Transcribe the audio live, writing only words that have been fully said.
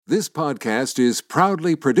This podcast is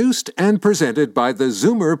proudly produced and presented by the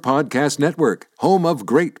Zoomer Podcast Network, home of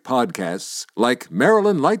great podcasts like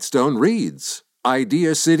Marilyn Lightstone Reads,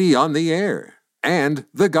 Idea City on the Air, and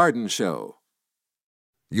The Garden Show.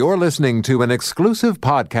 You're listening to an exclusive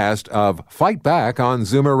podcast of Fight Back on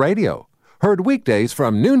Zoomer Radio, heard weekdays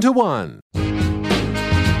from noon to 1.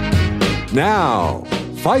 Now,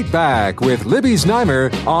 Fight Back with Libby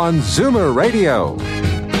Znaimer on Zoomer Radio.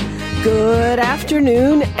 Good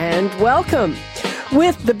afternoon and welcome.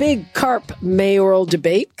 With the big CARP mayoral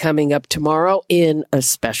debate coming up tomorrow in a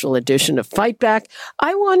special edition of Fight Back,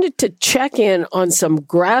 I wanted to check in on some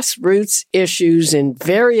grassroots issues in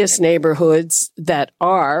various neighborhoods that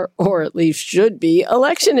are, or at least should be,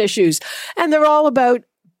 election issues. And they're all about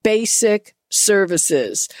basic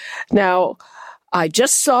services. Now, I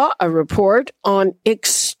just saw a report on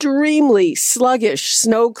extremely sluggish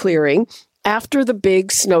snow clearing after the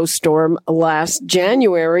big snowstorm last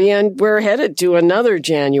January, and we're headed to another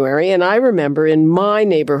January. And I remember in my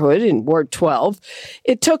neighborhood in Ward 12,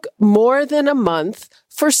 it took more than a month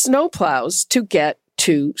for snowplows to get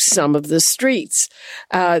to some of the streets.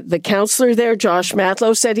 The counselor there, Josh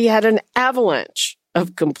Matlow, said he had an avalanche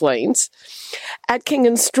of complaints. At King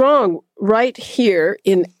and Strong, right here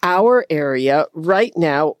in our area, right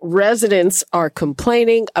now, residents are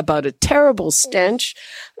complaining about a terrible stench,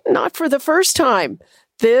 not for the first time.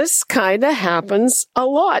 This kind of happens a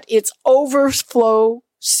lot. It's overflow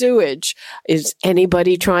sewage. Is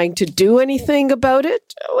anybody trying to do anything about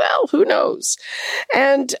it? Well, who knows?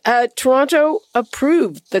 And Toronto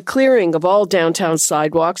approved the clearing of all downtown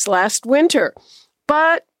sidewalks last winter.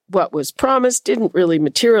 But what was promised didn't really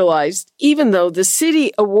materialize, even though the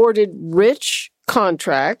city awarded rich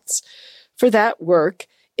contracts for that work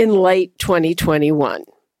in late 2021.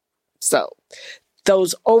 So,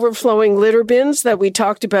 those overflowing litter bins that we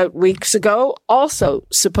talked about weeks ago, also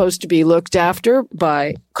supposed to be looked after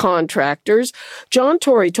by contractors. John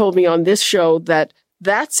Tory told me on this show that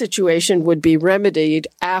situation would be remedied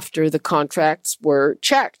after the contracts were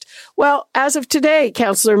checked. Well, as of today,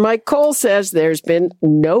 Councillor Mike Cole says there's been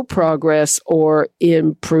no progress or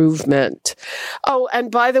improvement. Oh, and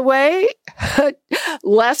by the way,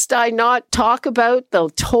 lest I not talk about the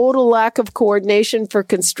total lack of coordination for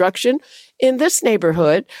construction in this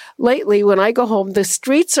neighborhood, lately when I go home, the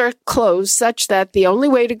streets are closed such that the only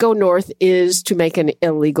way to go north is to make an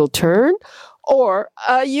illegal turn or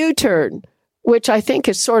a U-turn, which I think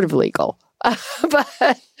is sort of legal.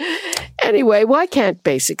 But anyway, why can't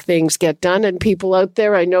basic things get done? And people out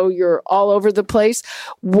there, I know you're all over the place.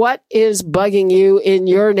 What is bugging you in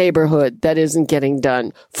your neighborhood that isn't getting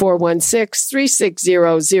done?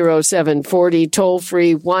 416-360-0740, toll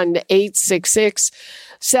free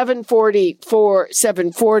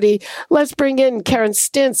 1-866-740-4740. Let's bring in Karen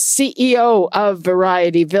Stintz, CEO of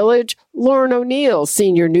Variety Village, Lauren O'Neill,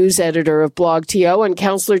 Senior News Editor of Blog TO, and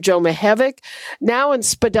Councillor Joe Mihevc, now in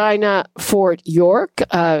Spadina, Fort York,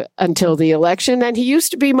 until the election. And he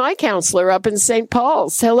used to be my councillor up in St.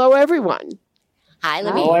 Paul's. Hello, everyone. Hi,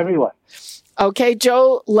 Libby. Hello, everyone. Okay,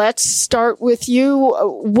 Joe, let's start with you.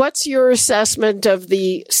 What's your assessment of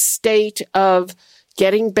the state of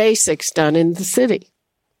getting basics done in the city?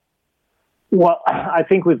 Well, I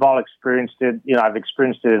think we've all experienced it. You know, I've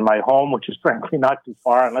experienced it in my home, which is frankly not too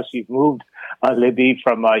far unless you've moved, Libby,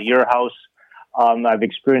 from your house. I've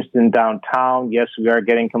experienced it in downtown. Yes, we are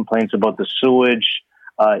getting complaints about the sewage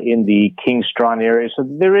in the King Strong area. So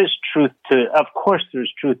there is truth of course,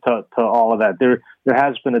 there's truth to all of that. There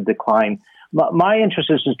has been a decline. My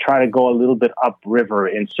interest is to try to go a little bit upriver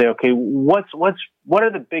and say, okay, what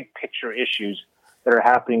are the big picture issues that are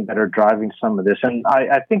happening that are driving some of this? And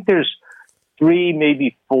I think there's 3,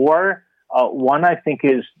 maybe 4. One, I think,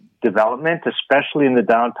 is development, especially in the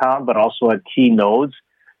downtown, but also at key nodes.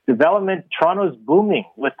 Development, Toronto's booming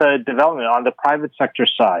with the development on the private sector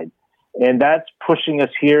side. And that's pushing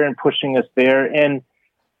us here and pushing us there. And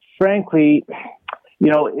frankly,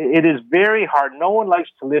 you know, it is very hard. No one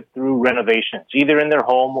likes to live through renovations, either in their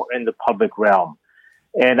home or in the public realm.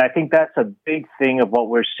 And I think that's a big thing of what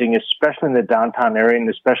we're seeing, especially in the downtown area and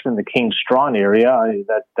especially in the King Strong area.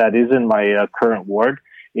 That is in my current ward.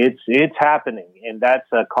 It's happening, and that's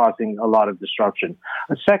causing a lot of disruption.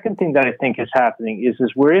 The second thing that I think is happening is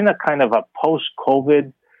we're in a kind of a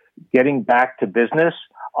post-COVID getting back to business.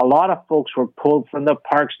 A lot of folks were pulled from the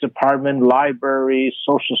Parks Department, libraries,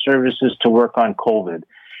 social services to work on COVID.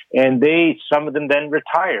 And some of them then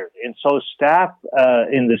retired. And so staff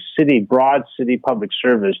in the city, broad city public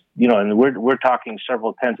service, and we're talking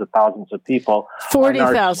several tens of thousands of people.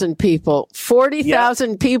 40,000 people.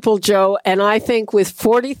 40,000 people, Joe. And I think with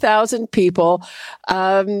 40,000 people,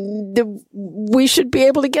 we should be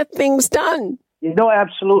able to get things done.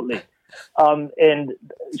 Absolutely.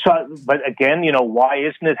 But again, why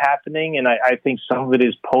isn't it happening? And I think some of it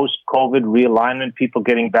is post-COVID realignment, people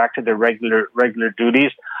getting back to their regular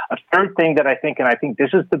duties. A third thing that I think this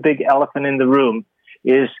is the big elephant in the room,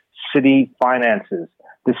 is city finances.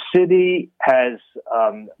 The city has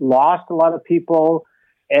lost a lot of people,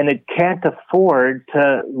 and it can't afford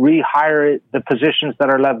to rehire the positions that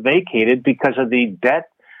are left vacated because of the debt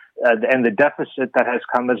and the deficit that has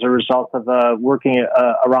come as a result of working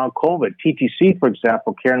around COVID. TTC, for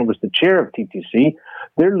example, Karen was the chair of TTC.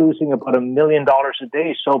 They're losing about $1 million a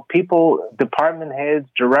day. So people, department heads,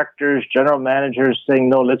 directors, general managers saying,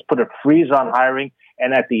 no, let's put a freeze on hiring.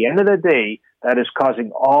 And at the end of the day, that is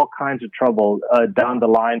causing all kinds of trouble down the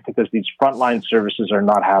line because these frontline services are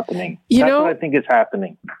not happening. That's what I think is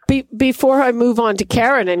happening. Before I move on to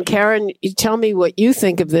Karen, and Karen, you tell me what you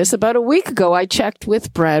think of this. About a week ago, I checked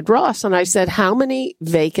with Brad Ross and I said, how many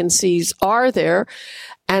vacancies are there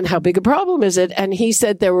and how big a problem is it? And he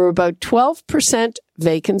said there were about 12%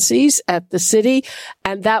 vacancies at the city,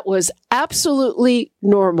 and that was absolutely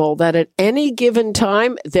normal, that at any given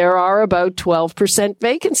time there are about 12%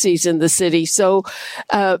 vacancies in the city. So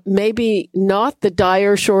maybe not the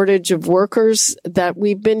dire shortage of workers that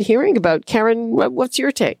we've been hearing about. Karen, what's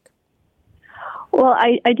your take? Well,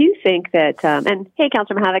 I do think that, and hey,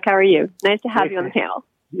 Councillor Mihalik, how are you? Nice to have you on the panel.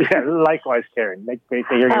 Yeah, likewise, Karen. Great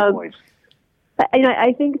to hear your voice.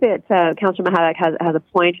 I think that Councillor Mihalik has a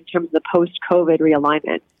point in terms of the post-COVID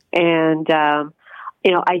realignment. And,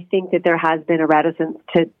 I think that there has been a reticence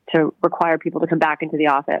to require people to come back into the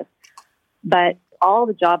office. But all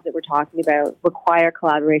the jobs that we're talking about require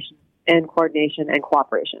collaboration and coordination and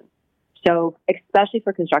cooperation. So especially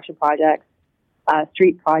for construction projects,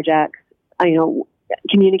 street projects,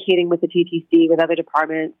 communicating with the TTC, with other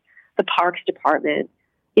departments, the Parks Department,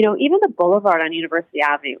 even the boulevard on University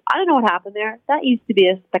Avenue. I don't know what happened there. That used to be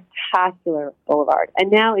a spectacular boulevard. And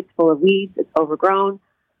now it's full of weeds. It's overgrown.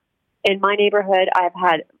 In my neighborhood, I've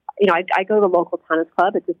had, I go to the local tennis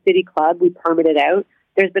club. It's a city club. We permit it out.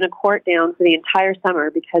 There's been a court down for the entire summer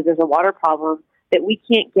because there's a water problem that we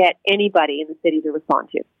can't get anybody in the city to respond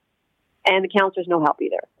to. And the councilors no help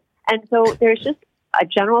either. And so there's just a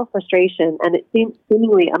general frustration, and it seems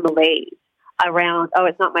seemingly a malaise around,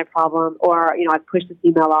 it's not my problem, or, I've pushed this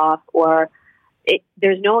email off, or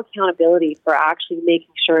there's no accountability for actually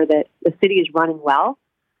making sure that the city is running well.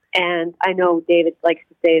 And I know David likes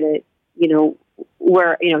to say that,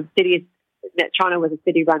 that Toronto was a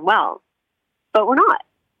city run well, but we're not.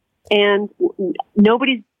 And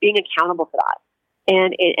nobody's being accountable for that.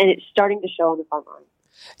 And it's starting to show on the front line.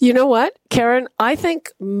 You know what, Karen? I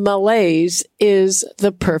think malaise is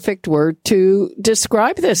the perfect word to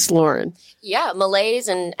describe this, Lauren. Yeah, malaise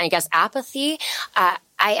and I guess apathy.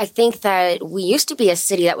 I think that we used to be a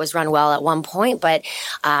city that was run well at one point, but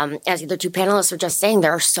as the other two panelists were just saying,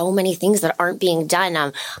 there are so many things that aren't being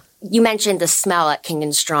done. You mentioned the smell at King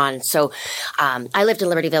and Strawn. So I lived in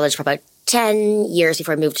Liberty Village for about 10 years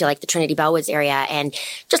before I moved to the Trinity Bellwoods area, and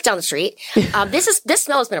just down the street. This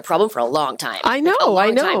smell has been a problem for a long time. I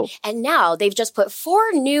know. And now they've just put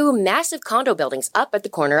 4 new massive condo buildings up at the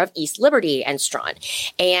corner of East Liberty and Strawn.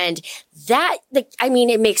 And that,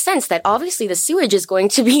 it makes sense that obviously the sewage is going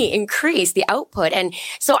to be increased, the output. And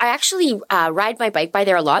so I actually ride my bike by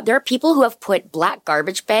there a lot. There are people who have put black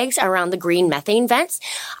garbage bags around the green methane vents.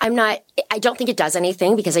 I don't think it does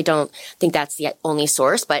anything because I don't think that's the only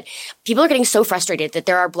source, but people are getting so frustrated that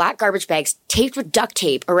there are black garbage bags taped with duct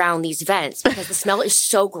tape around these vents because the smell is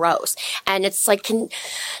so gross. And it's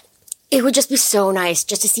it would just be so nice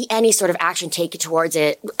just to see any sort of action taken towards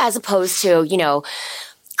it, as opposed to,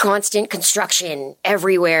 constant construction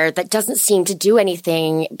everywhere that doesn't seem to do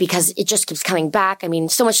anything because it just keeps coming back.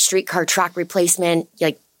 So much streetcar track replacement,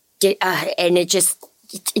 and it's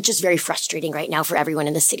just very frustrating right now for everyone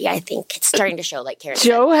in the city. I think it's starting to show, like Karen said.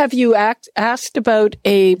 Joe, have you asked about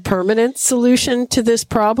a permanent solution to this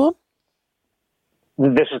problem?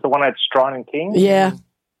 This is the one at Strawn and King? Yeah.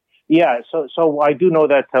 Yeah, so I do know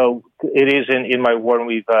that it is in my ward, and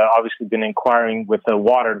we've obviously been inquiring with the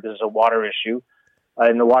water. This is a water issue.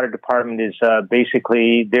 And the water department is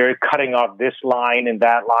basically, they're cutting off this line and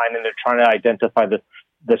that line, and they're trying to identify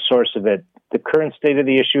the source of it. The current state of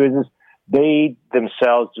the issue is they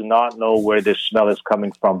themselves do not know where this smell is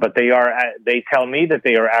coming from, but they tell me that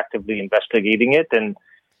they are actively investigating it, and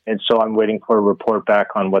And so I'm waiting for a report back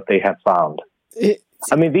on what they have found.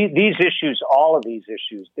 I mean, these issues, all of these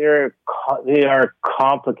issues, they are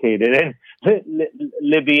complicated. And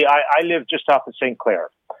Libby, I live just off of St. Clair.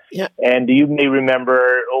 Yeah. And you may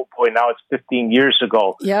remember, now it's 15 years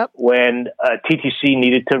ago, when TTC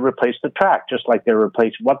needed to replace the track, just like they're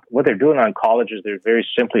replacing, what they're doing on colleges, they're very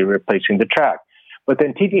simply replacing the track. But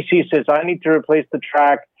then TTC says, I need to replace the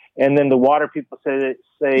track. And then the water people say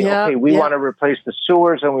okay, we want to replace the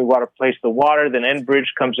sewers and we want to replace the water. Then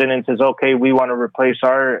Enbridge comes in and says, okay, we want to replace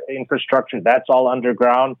our infrastructure. That's all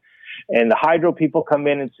underground. And the hydro people come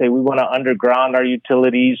in and say, we want to underground our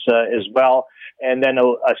utilities as well. And then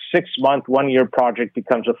a 6-month, 1-year project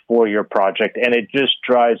becomes a 4-year project. And it just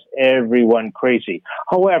drives everyone crazy.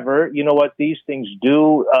 However, you know what these things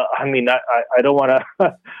do? I don't want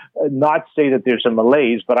to not say that there's a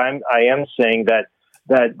malaise, but I am saying that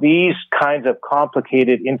these kinds of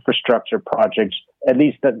complicated infrastructure projects, at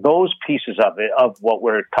least that those pieces of it, of what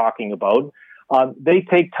we're talking about, they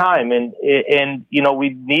take time. And we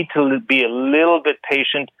need to be a little bit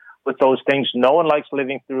patient with those things. No one likes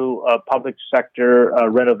living through public sector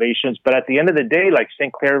renovations. But at the end of the day, like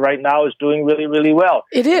St. Clair right now is doing really, really well.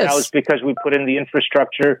 It is. And that was because we put in the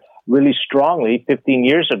infrastructure really strongly 15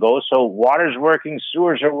 years ago. So water's working,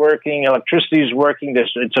 sewers are working, electricity is working.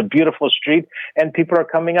 It's a beautiful street and people are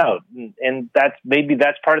coming out. And that's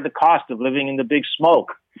part of the cost of living in the big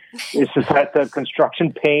smoke. It's just that the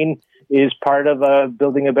construction pain is part of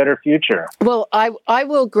building a better future. Well, I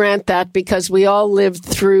will grant that because we all lived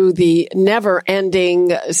through the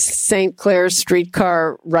never-ending St. Clair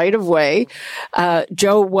streetcar right-of-way.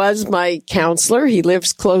 Joe was my counselor. He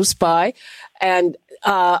lives close by. And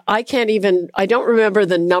I don't remember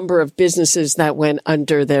the number of businesses that went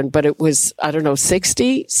under then, but it was,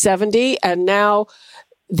 60, 70. And now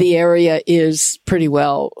the area is pretty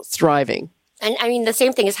well thriving. And I mean, the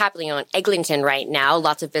same thing is happening on Eglinton right now.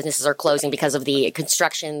 Lots of businesses are closing because of the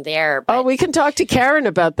construction there. But we can talk to Karen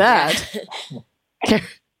about that. Yeah.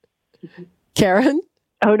 Karen?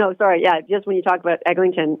 Oh, no, sorry. Yeah, just when you talk about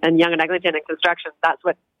Eglinton and Yonge and Eglinton and construction, that's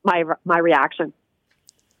what my reaction.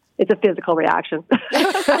 It's a physical reaction.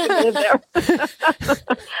 It's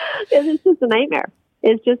just a nightmare.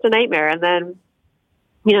 It's just a nightmare. And then,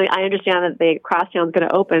 I understand that the Crosstown is going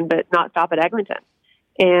to open, but not stop at Eglinton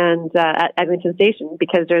and at Eglinton Station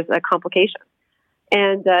because there's a complication.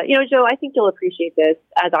 And, Joe, I think you'll appreciate this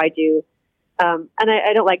as I do. And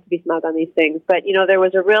I don't like to be smug on these things, but, there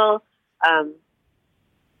was a real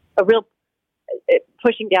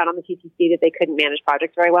pushing down on the TTC that they couldn't manage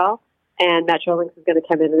projects very well. And Metrolinx is going to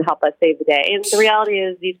come in and help us save the day. And the reality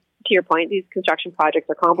is, to your point, these construction projects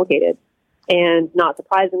are complicated. And not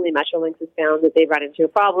surprisingly, Metrolinx has found that they've run into a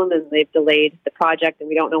problem and they've delayed the project and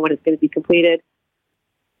we don't know when it's going to be completed.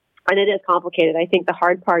 And it is complicated. I think the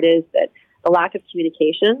hard part is that the lack of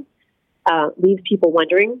communication leaves people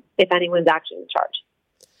wondering if anyone's actually in charge.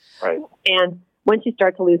 Right. And once you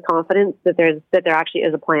start to lose confidence that there actually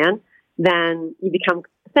is a plan, then you become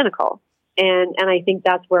cynical. And I think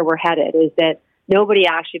that's where we're headed, is that nobody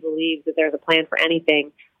actually believes that there's a plan for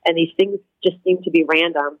anything. And these things just seem to be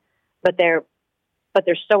random, but they're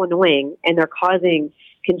so annoying and they're causing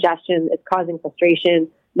congestion. It's causing frustration.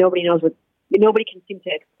 Nobody can seem to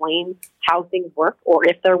explain how things work or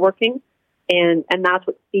if they're working. And that's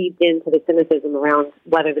what feeds into the cynicism around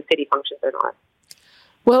whether the city functions or not.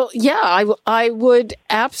 Well, yeah, I would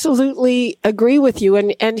absolutely agree with you.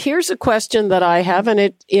 And here's a question that I have,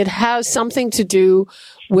 and it has something to do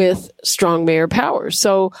with strong mayor power.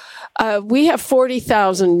 So we have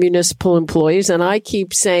 40,000 municipal employees, and I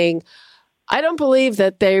keep saying, I don't believe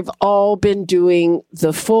that they've all been doing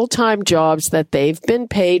the full-time jobs that they've been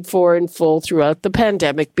paid for in full throughout the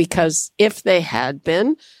pandemic, because if they had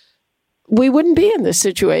been, we wouldn't be in this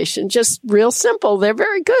situation. Just real simple. They're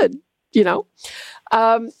very good,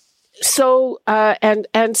 and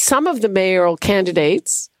some of the mayoral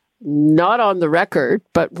candidates, not on the record,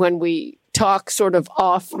 but when we talk sort of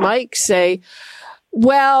off mic, say,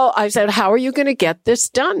 well, I said, how are you going to get this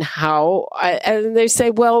done? And they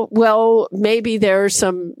say, well, maybe there are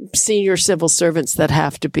some senior civil servants that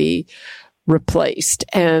have to be replaced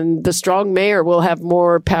and the strong mayor will have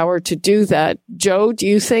more power to do that. Joe, do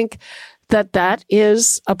you think that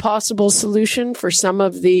is a possible solution for some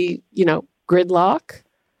of the, gridlock?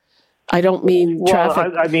 I don't mean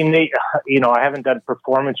traffic. Well, I mean, I haven't done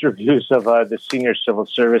performance reviews of the senior civil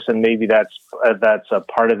service, and maybe that's a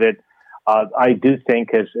part of it. I do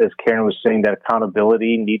think, as Karen was saying, that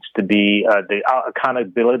accountability needs to be the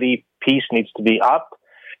accountability piece needs to be up,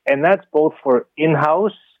 and that's both for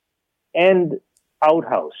in-house and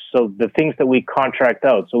outhouse. So the things that we contract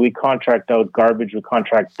out. So we contract out garbage, we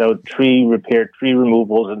contract out tree repair, tree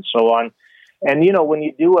removals, and so on. And, when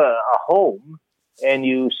you do a home and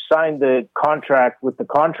you sign the contract with the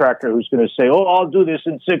contractor who's going to say, oh, I'll do this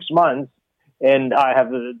in 6 months, and I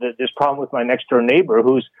have this problem with my next door neighbor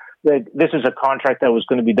who's this is a contract that was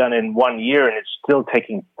going to be done in 1 year, and it's still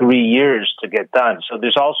taking 3 years to get done. So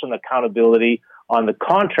there's also an accountability on the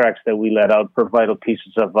contracts that we let out for vital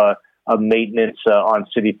pieces of maintenance on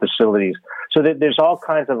city facilities. So there's all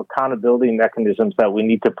kinds of accountability mechanisms that we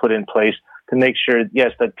need to put in place to make sure,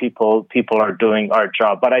 yes, that people are doing our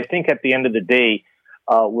job. But I think at the end of the day,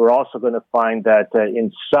 we're also going to find that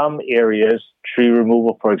in some areas, tree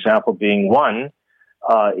removal, for example, being one,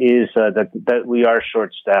 is that we are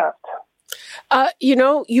short-staffed.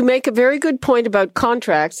 You make a very good point about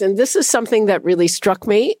contracts, and this is something that really struck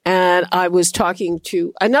me. And I was talking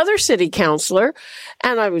to another city councillor,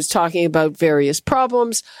 and I was talking about various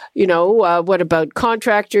problems. What about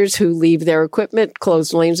contractors who leave their equipment,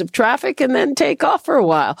 close lanes of traffic, and then take off for a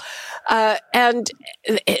while? And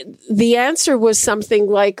the answer was something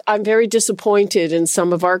like, I'm very disappointed in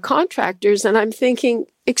some of our contractors. And I'm thinking,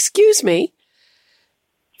 excuse me,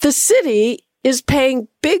 the city is paying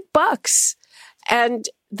big bucks. And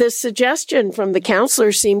the suggestion from the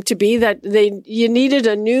councillor seemed to be that you needed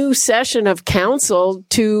a new session of council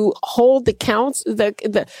to hold the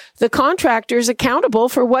contractors accountable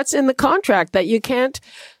for what's in the contract, that you can't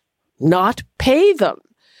not pay them.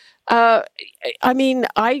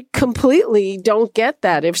 I completely don't get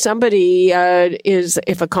that. If somebody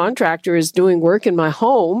if a contractor is doing work in my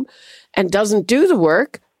home and doesn't do the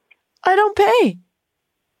work, I don't pay.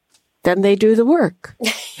 Then they do the work.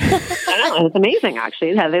 I know, it's amazing,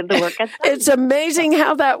 actually, how the work gets done. It's amazing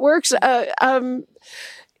how that works.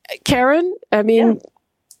 Karen, Yeah,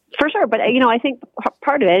 for sure. But, I think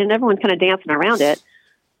part of it, and everyone's kind of dancing around it,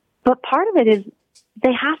 but part of it is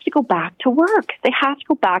they have to go back to work. They have to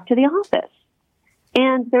go back to the office.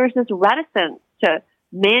 And there's this reticence to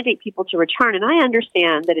mandate people to return. And I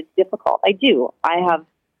understand that it's difficult. I do. I have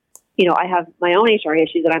my own HR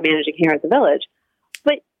issues that I'm managing here at the Village.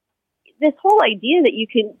 But this whole idea that you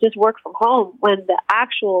can just work from home when the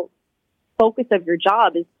actual focus of your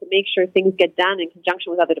job is to make sure things get done in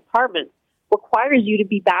conjunction with other departments requires you to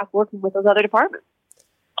be back working with those other departments.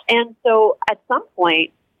 And so at some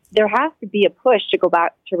point, there has to be a push to go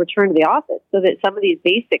back to return to the office so that some of these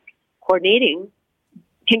basic coordinating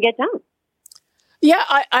can get done. Yeah,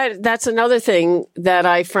 that's another thing that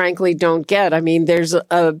I frankly don't get. I mean, there's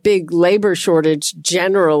a big labor shortage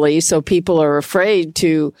generally, so people are afraid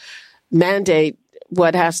to mandate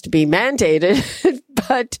what has to be mandated,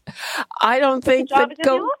 but I don't think the job is in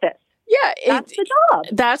the office. Yeah, that's the job.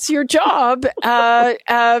 That's your job.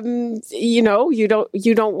 You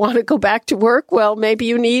don't want to go back to work. Well, maybe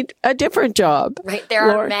you need a different job. Right.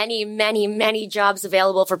 There are many, many, many jobs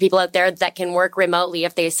available for people out there that can work remotely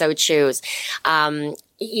if they so choose.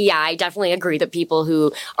 Yeah, I definitely agree that people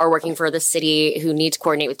who are working for the city who need to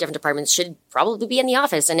coordinate with different departments should probably be in the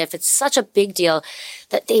office. And if it's such a big deal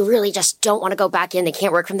that they really just don't want to go back in, they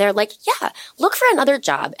can't work from there, look for another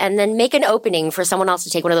job and then make an opening for someone else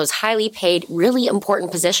to take one of those highly paid, really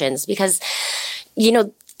important positions because,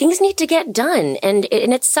 things need to get done. And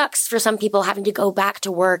it sucks for some people having to go back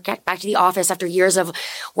to work, get back to the office after years of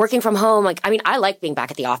working from home. I like being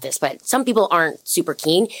back at the office, but some people aren't super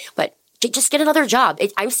keen, but just get another job.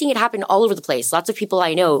 I'm seeing it happen all over the place. Lots of people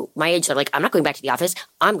I know my age are like, I'm not going back to the office.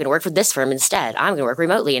 I'm going to work for this firm instead. I'm going to work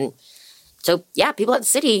remotely. And so, yeah, people at the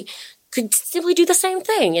city could simply do the same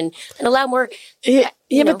thing and allow more.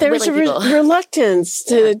 But there's a reluctance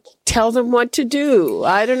to tell them what to do.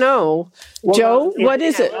 I don't know. Well, Joe, what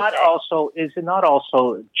is it? Is it not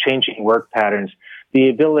also changing work patterns? The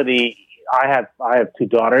ability, I have two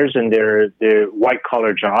daughters and they're white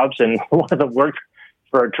collar jobs, and one of them worked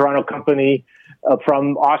for a Toronto company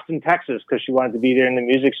from Austin, Texas, because she wanted to be there in the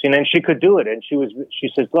music scene, and she could do it. And she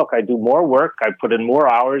says, look, I do more work, I put in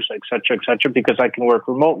more hours, et cetera, because I can work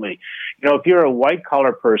remotely. If you're a white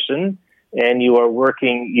collar person and you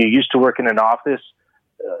used to work in an office,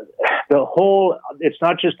 it's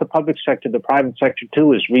not just the public sector, the private sector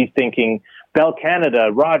too is rethinking. Bell Canada,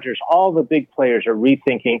 Rogers, all the big players are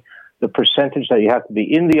rethinking the percentage that you have to be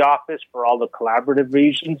in the office for all the collaborative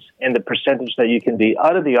reasons and the percentage that you can be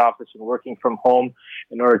out of the office and working from home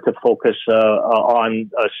in order to focus on,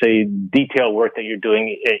 say, detail work that you're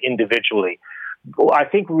doing individually. I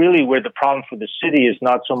think really where the problem for the city is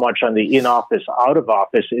not so much on the in-office,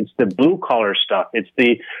 out-of-office, it's the blue-collar stuff. It's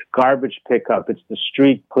the garbage pickup. It's the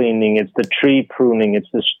street cleaning. It's the tree pruning. It's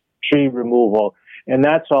the tree removal. And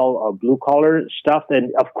that's all blue collar stuff.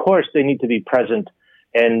 And of course, they need to be present,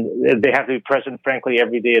 and they have to be present, frankly,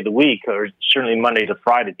 every day of the week, or certainly Monday to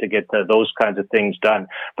Friday, to get those kinds of things done.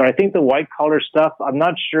 But I think the white collar stuff, I'm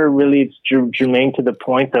not sure really it's germane to the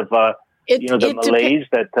point of the malaise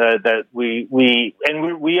that we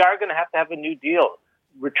are going to have a new deal.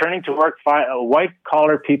 Returning to work, white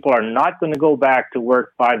collar people are not going to go back to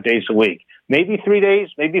work 5 days a week. Maybe 3 days,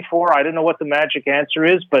 maybe 4. I don't know what the magic answer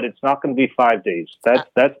is, but it's not going to be 5 days.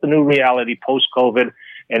 That's the new reality post-COVID,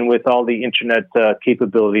 and with all the internet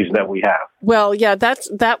capabilities that we have. Well, yeah,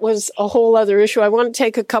 that was a whole other issue. I want to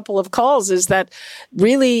take a couple of calls. Is that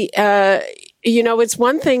really, it's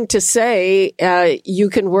one thing to say you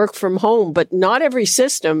can work from home, but not every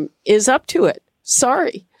system is up to it.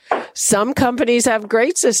 Sorry. Some companies have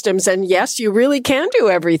great systems, and yes, you really can do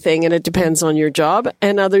everything, and it depends on your job,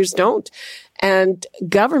 and others don't. And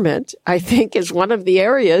government, I think, is one of the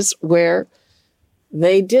areas where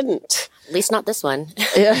they didn't. At least not this one.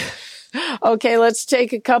 Yeah. Okay, let's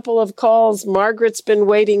take a couple of calls. Margaret's been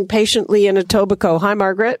waiting patiently in Etobicoke. Hi,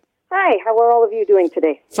 Margaret. Hi, how are all of you doing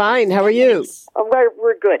today? Fine, how are you?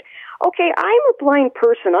 We're good. Okay, I'm a blind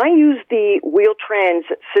person. I use the Wheel-Trans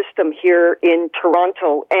system here in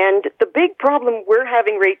Toronto, and the big problem we're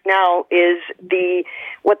having right now is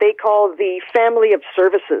what they call the family of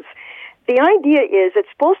services. The idea is it's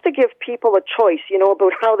supposed to give people a choice,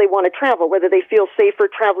 about how they want to travel, whether they feel safer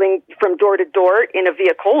traveling from door to door in a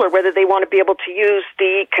vehicle, or whether they want to be able to use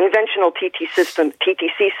the conventional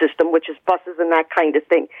TTC system, which is buses and that kind of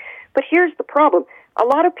thing. But here's the problem. A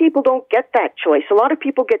lot of people don't get that choice. A lot of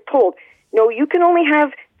people get told, no, you can only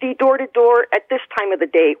have the door-to-door at this time of the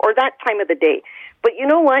day or that time of the day. But you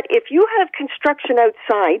know what? If you have construction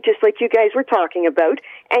outside, just like you guys were talking about,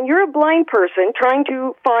 and you're a blind person trying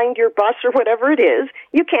to find your bus or whatever it is,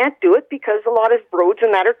 you can't do it because a lot of roads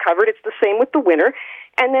and that are covered. It's the same with the winter.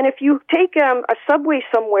 And then if you take a subway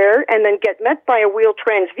somewhere and then get met by a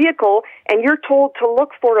Wheel-Trans vehicle and you're told to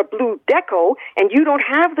look for a blue deco and you don't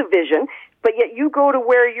have the vision, but yet you go to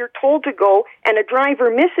where you're told to go and a driver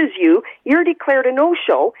misses you, you're declared a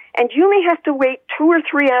no-show, and you may have to wait 2 or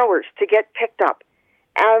 3 hours to get picked up.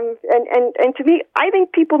 And to me, I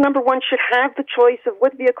think people, number one, should have the choice of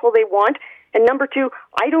what vehicle they want. And number two,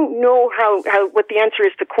 I don't know how what the answer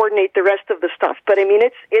is to coordinate the rest of the stuff. But I mean,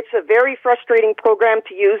 it's a very frustrating program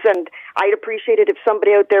to use, and I'd appreciate it if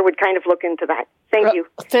somebody out there would kind of look into that. Thank you.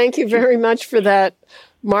 Thank you very much for that,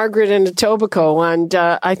 Margaret in Etobicoke. And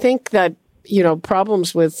I think that,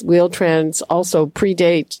 problems with Wheel-Trans also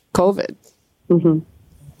predate COVID. Mm-hmm.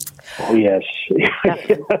 Oh, yes.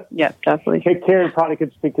 Yeah, definitely. Karen probably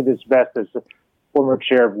could speak to this best as the former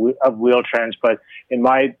chair of Wheel-Trans, but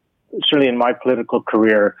certainly in my political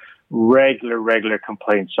career, regular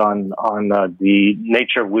complaints on the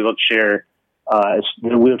nature of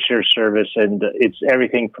the wheelchair service, and it's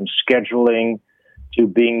everything from scheduling to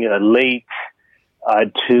being late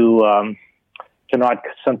to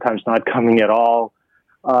sometimes not coming at all.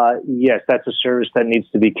 Yes, that's a service that needs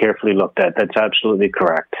to be carefully looked at. That's absolutely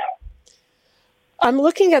correct. I'm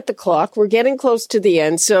looking at the clock. We're getting close to the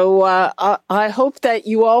end. So I hope that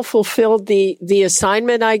you all fulfilled the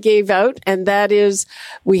assignment I gave out. And that is,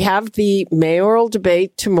 we have the mayoral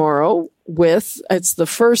debate tomorrow it's the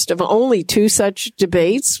first of only 2 such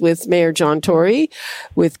debates with Mayor John Tory,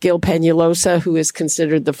 with Gil Peñalosa, who is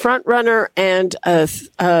considered the front runner, and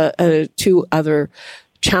 3 other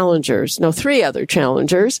challengers.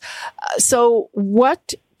 So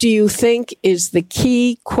what do you think is the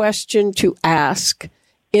key question to ask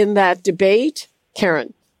in that debate?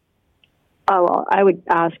 Karen? Oh, well, I would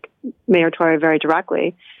ask Mayor Tory very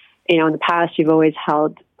directly. In the past, you've always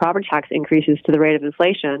held property tax increases to the rate of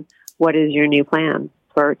inflation. What is your new plan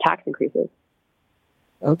for tax increases?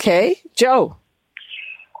 Okay. Joe?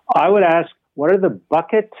 I would ask, what are the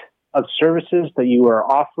bucket of services that you are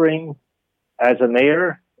offering as a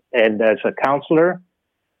mayor and as a council?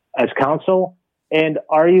 And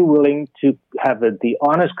are you willing to have the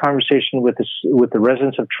honest conversation with the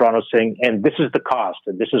residents of Toronto saying, and this is the cost,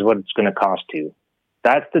 and this is what it's going to cost you?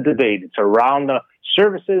 That's the debate. It's around the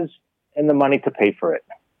services and the money to pay for it.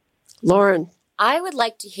 Lauren? I would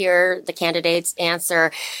like to hear the candidates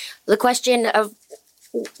answer the question of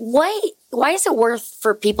why is it worth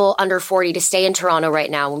for people under 40 to stay in Toronto right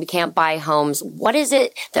now when we can't buy homes? What is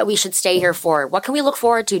it that we should stay here for? What can we look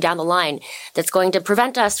forward to down the line that's going to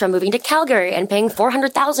prevent us from moving to Calgary and paying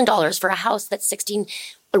 $400,000 for a house that's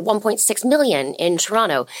 $1.6 million in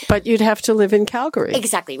Toronto? But you'd have to live in Calgary.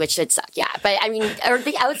 Exactly, which should suck, yeah. But I mean, or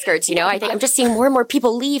the outskirts, I think I'm just seeing more and more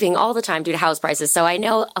people leaving all the time due to house prices. So I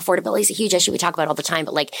know affordability is a huge issue we talk about all the time,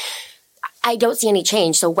 but I don't see any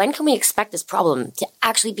change. So when can we expect this problem to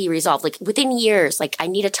actually be resolved? Like within years, like I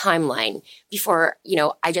need a timeline before,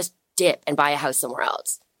 I just dip and buy a house somewhere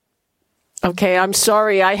else. Okay, I'm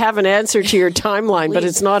sorry. I have an answer to your timeline, but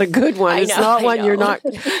it's not a good one. It's not one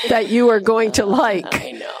that you are going to like.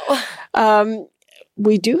 I know.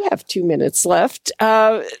 We do have 2 minutes left.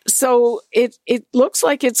 So it looks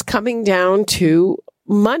like it's coming down to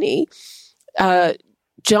money.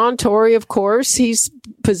 John Tory, of course, he's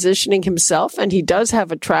positioning himself, and he does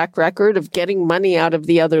have a track record of getting money out of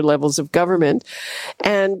the other levels of government.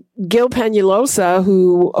 And Gil Peñalosa,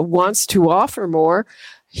 who wants to offer more,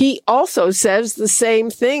 he also says the same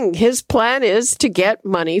thing. His plan is to get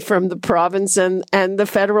money from the province and the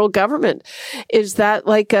federal government. Is that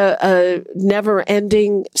like a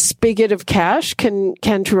never-ending spigot of cash? Can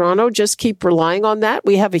Toronto just keep relying on that?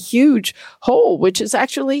 We have a huge hole, which is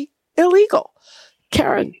actually illegal.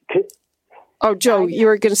 Karen. Oh, Joe, you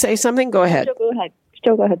were going to say something? Go ahead.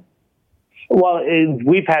 Joe, go ahead. Well,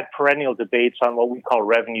 we've had perennial debates on what we call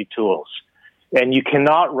revenue tools. And you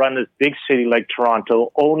cannot run a big city like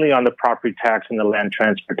Toronto only on the property tax and the land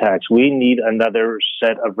transfer tax. We need another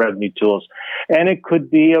set of revenue tools. And it could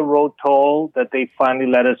be a road toll that they finally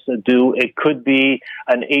let us do. It could be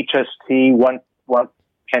an HST, one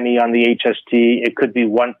penny on the HST. It could be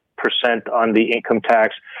 1% on the income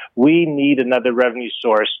tax. We need another revenue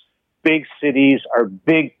source. Big cities are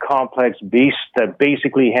big, complex beasts that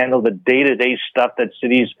basically handle the day-to-day stuff that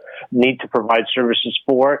cities need to provide services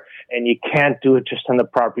for, and you can't do it just on the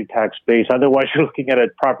property tax base. Otherwise, you're looking at a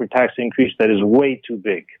property tax increase that is way too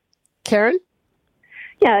big. Karen?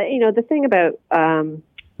 Yeah, the thing about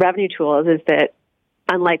revenue tools is that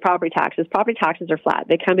unlike property taxes are flat.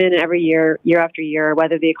 They come in every year, year after year,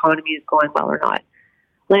 whether the economy is going well or not.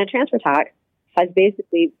 Land transfer tax has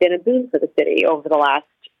basically been a boon for the city over the last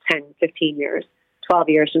 10, 15 years, 12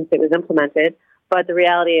 years since it was implemented. But the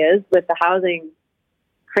reality is, with the housing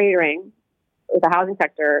cratering, with the housing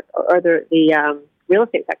sector or the real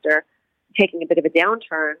estate sector taking a bit of a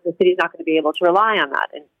downturn, the city's not going to be able to rely on that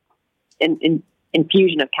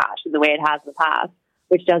infusion of cash in the way it has in the past,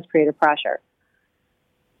 which does create a pressure.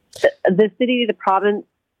 The city, the province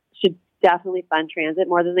should definitely fund transit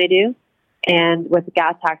more than they do. And with the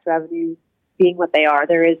gas tax revenues being what they are,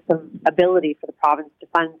 there is some ability for the province to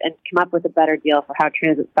fund and come up with a better deal for how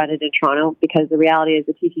transit's funded in Toronto, because the reality is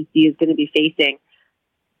the TTC is going to be facing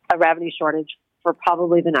a revenue shortage for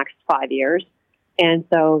probably the next 5 years. And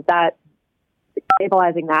so that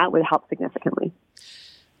stabilizing that would help significantly.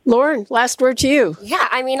 Lauren, last word to you. Yeah,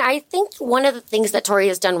 I think one of the things that Tory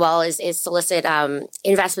has done well is solicit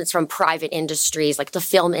investments from private industries, like the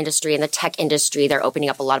film industry and the tech industry. They're opening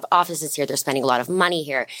up a lot of offices here. They're spending a lot of money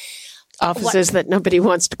here. Offices that nobody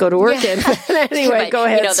wants to go to work in. Anyway, go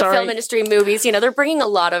ahead. The film industry, movies, they're bringing a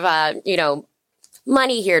lot of,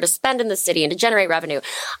 money here to spend in the city and to generate revenue.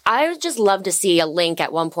 I would just love to see a link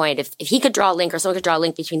at one point. If he could draw a link or someone could draw a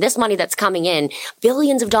link between this money that's coming in,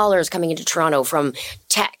 billions of dollars coming into Toronto from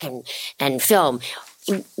tech and film.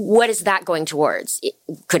 What is that going towards?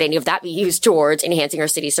 Could any of that be used towards enhancing our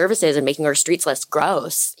city services and making our streets less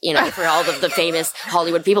gross, for all of the famous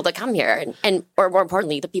Hollywood people that come here and or more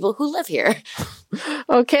importantly, the people who live here?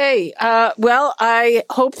 Okay. Well, I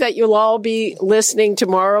hope that you'll all be listening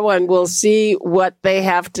tomorrow and we'll see what they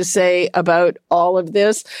have to say about all of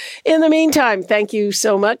this. In the meantime, thank you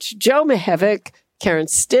so much, Joe Mihevc, Karen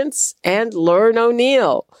Stintz, and Lauren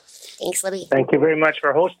O'Neill. Thanks, Libby. Thank you very much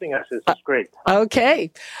for hosting us. This is great. Okay.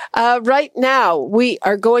 Right now, we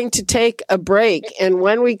are going to take a break. And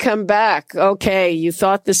when we come back, you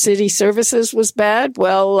thought the city services was bad?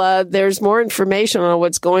 Well, there's more information on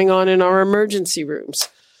what's going on in our emergency rooms.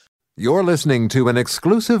 You're listening to an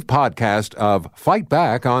exclusive podcast of Fight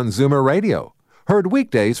Back on Zoomer Radio. Heard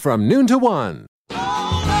weekdays from noon to 1.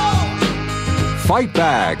 Fight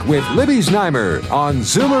Back with Libby Znaimer on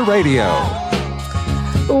Zoomer Radio.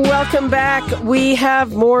 Welcome back. We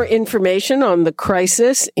have more information on the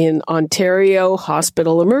crisis in Ontario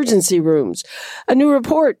hospital emergency rooms. A new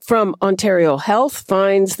report from Ontario Health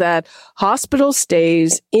finds that hospital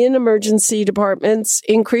stays in emergency departments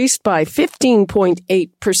increased by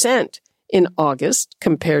 15.8% in August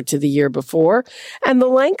compared to the year before, and the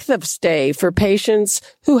length of stay for patients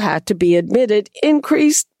who had to be admitted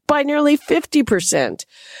increased by nearly 50%.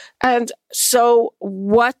 And so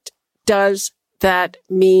what does that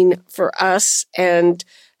mean for us, and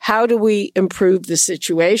how do we improve the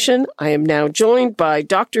situation? I am now joined by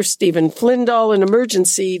Dr. Stephen Flindahl, an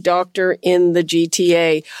emergency doctor in the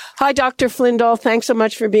GTA. Hi, Dr. Flindahl. Thanks so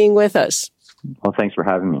much for being with us. Well, thanks for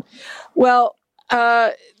having me. Well,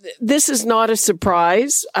 This is not a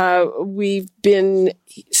surprise. We've been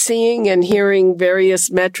seeing and hearing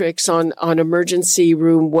various metrics on emergency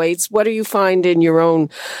room waits. What do you find in your own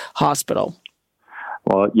hospital?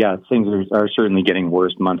 Well, yeah, things are certainly getting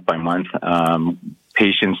worse month by month.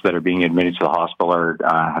 Patients that are being admitted to the hospital are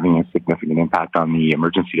having a significant impact on the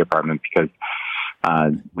emergency department because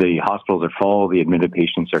the hospitals are full. The admitted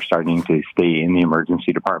patients are starting to stay in the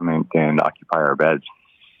emergency department and occupy our beds.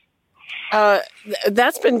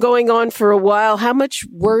 That's been going on for a while. How much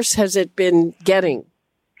worse has it been getting?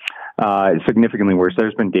 Significantly worse.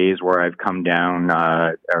 There's been days where I've come down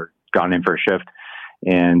or gone in for a shift,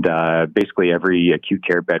 and basically every acute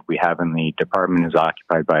care bed we have in the department is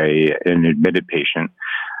occupied by an admitted patient.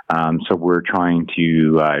 So we're trying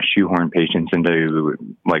to shoehorn patients into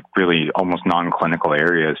like really almost non-clinical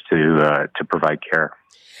areas to provide care.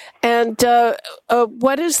 And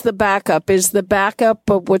what is the backup? Is the backup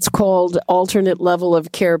of what's called alternate level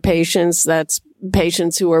of care patients? That's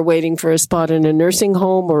patients who are waiting for a spot in a nursing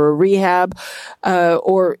home or a rehab?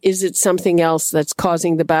 Or is it something else that's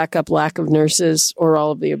causing the backup, lack of nurses, or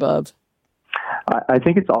all of the above? I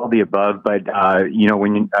think it's all the above, but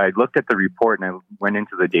when I looked at the report and I went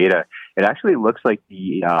into the data, it actually looks like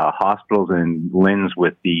the hospitals and LHINs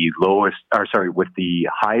with the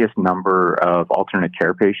highest number of alternate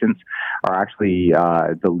care patients are actually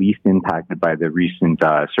the least impacted by the recent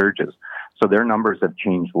surges. So their numbers have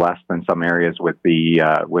changed less than some areas with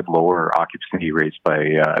lower occupancy rates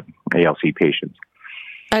by ALC patients.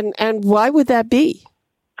 And why would that be?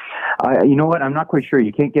 You know what? I'm not quite sure.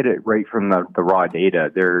 You can't get it right from the raw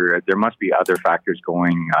data. There must be other factors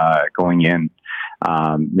going in.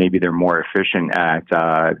 Maybe they're more efficient at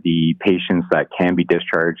the patients that can be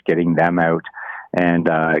discharged, getting them out, and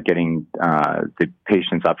getting the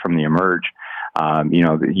patients up from the emerge.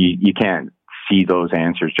 You can't see those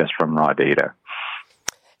answers just from raw data.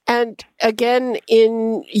 And again,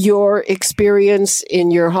 in your experience in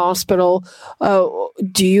your hospital,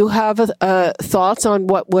 do you have thoughts on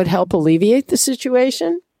what would help alleviate the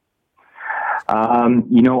situation?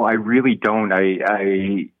 I really don't.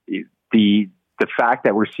 The fact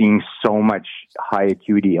that we're seeing so much high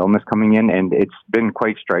acuity illness coming in, and it's been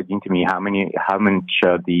quite striking to me how much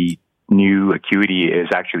of the new acuity is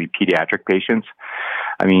actually pediatric patients.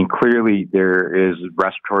 I mean, clearly there is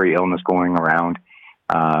respiratory illness going around.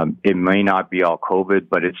 It may not be all COVID,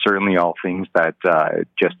 but it's certainly all things that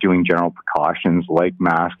just doing general precautions like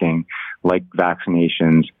masking, like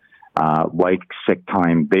vaccinations, like sick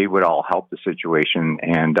time, they would all help the situation.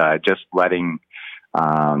 And just letting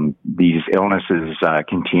these illnesses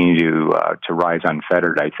continue to rise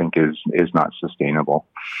unfettered, I think, is not sustainable.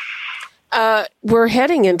 We're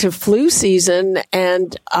heading into flu season,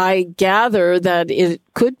 and I gather that it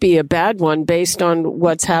could be a bad one based on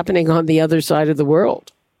what's happening on the other side of the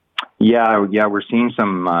world. Yeah, we're seeing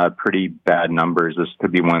some pretty bad numbers. This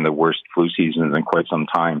could be one of the worst flu seasons in quite some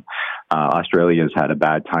time. Australia's had a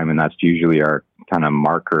bad time, and that's usually our kind of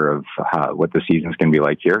marker of what the season's going to be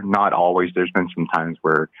like here. Not always. There's been some times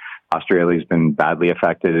where Australia's been badly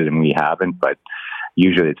affected and we haven't, but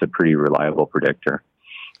usually it's a pretty reliable predictor.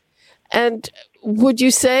 And would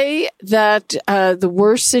you say that the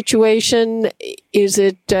worst situation, is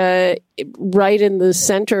it right in the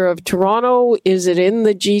center of Toronto? Is it in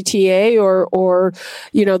the GTA or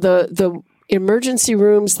the emergency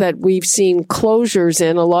rooms that we've seen closures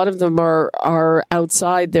in, a lot of them are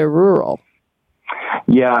outside, they're rural?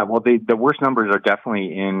 Yeah, well, the worst numbers are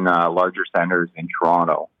definitely in larger centers in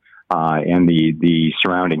Toronto and the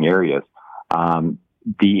surrounding areas.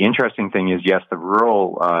 The interesting thing is, yes, the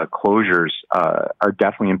rural closures are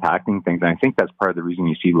definitely impacting things. And I think that's part of the reason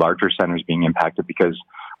you see larger centers being impacted, because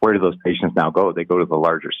where do those patients now go? They go to the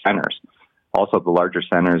larger centers. Also, the larger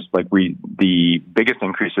centers, the biggest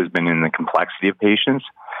increase has been in the complexity of patients,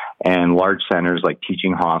 and large centers like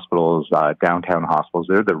teaching hospitals, downtown hospitals,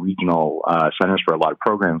 they're the regional centers for a lot of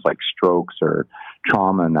programs like strokes or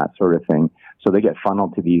trauma and that sort of thing. So they get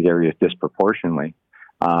funneled to these areas disproportionately.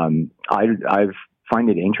 I've find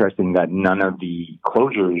it interesting that none of the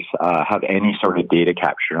closures have any sort of data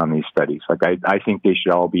captured on these studies. I think they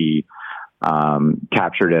should all be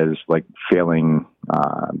captured as failing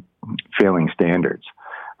standards,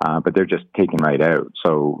 but they're just taken right out.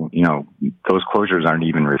 So those closures aren't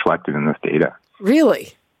even reflected in this data.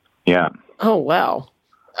 Really? Yeah. Oh wow.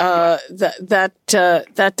 That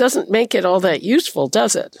doesn't make it all that useful,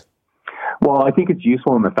 does it? Well, I think it's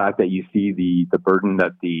useful in the fact that you see the burden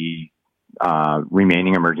that the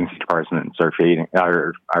remaining emergency departments are seeing,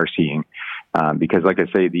 because, like I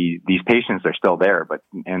say, these patients are still there,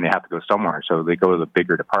 and they have to go somewhere, so they go to the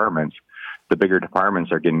bigger departments the bigger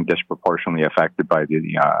departments are getting disproportionately affected by the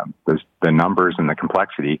numbers and the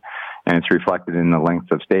complexity, and it's reflected in the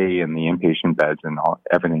length of stay and the inpatient beds and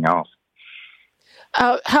everything else.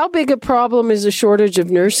 How big a problem is a shortage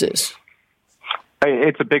of nurses?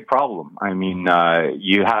 It's a big problem. I mean,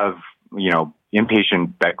 you have,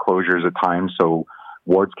 inpatient bed closures at times, so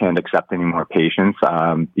wards can't accept any more patients.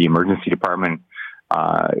 The emergency department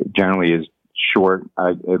generally is short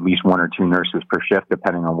at least one or two nurses per shift,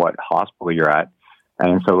 depending on what hospital you're at.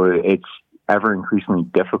 And so it's ever increasingly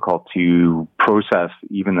difficult to process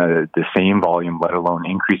even the same volume, let alone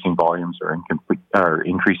increasing volumes or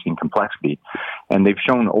increasing complexity. And they've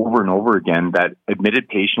shown over and over again that admitted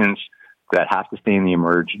patients that have to stay in the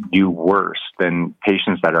emerge do worse than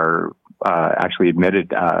patients that are actually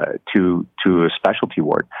admitted to a specialty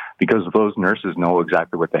ward, because those nurses know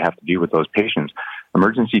exactly what they have to do with those patients.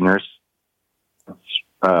 Emergency nurse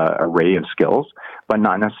array of skills, but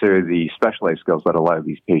not necessarily the specialized skills that a lot of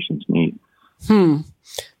these patients need.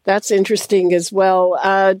 That's interesting as well.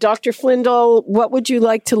 Dr. Flindahl, what would you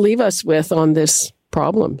like to leave us with on this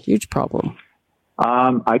problem? Huge problem.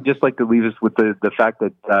 I'd just like to leave us with the fact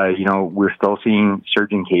that, we're still seeing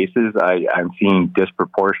surging cases. I'm seeing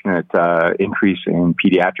disproportionate increase in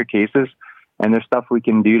pediatric cases. And there's stuff we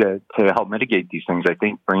can do to help mitigate these things. I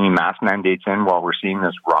think bringing mask mandates in while we're seeing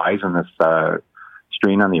this rise and this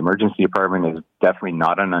strain on the emergency department is definitely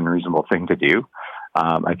not an unreasonable thing to do.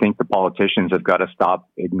 I think the politicians have got to stop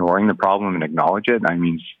ignoring the problem and acknowledge it. I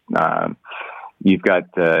mean, you've got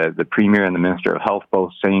the Premier and the Minister of Health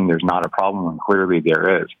both saying there's not a problem, and clearly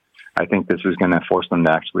there is. I think this is going to force them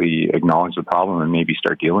to actually acknowledge the problem and maybe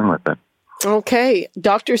start dealing with it. Okay.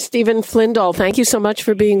 Dr. Stephen Flindahl, thank you so much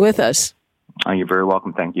for being with us. You're very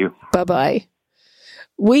welcome. Thank you. Bye-bye.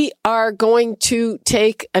 We are going to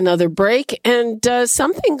take another break, and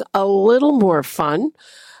something a little more fun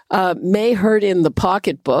may hurt in the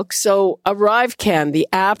pocketbook. So ArriveCan, the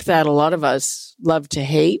app that a lot of us love to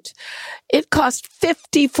hate, it cost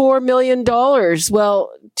 $54 million.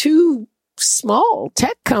 Well, two small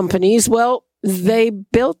tech companies, they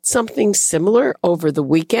built something similar over the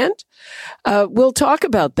weekend. We'll talk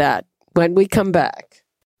about that when we come back.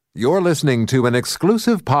 You're listening to an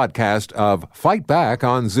exclusive podcast of Fight Back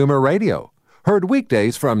on Zoomer Radio. Heard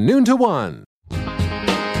weekdays from noon to 1.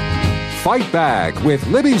 Fight Back with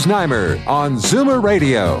Libby Znaimer on Zoomer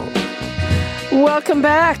Radio. Welcome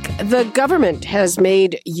back. The government has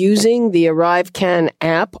made using the ArriveCan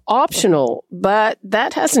app optional, but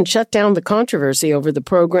that hasn't shut down the controversy over the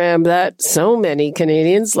program that so many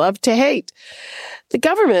Canadians love to hate. The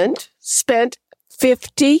government spent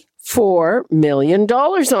 $54 million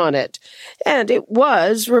on it, and it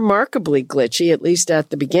was remarkably glitchy, at least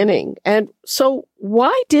at the beginning. And so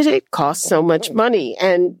why did it cost so much money?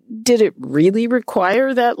 And did it really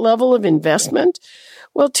require that level of investment?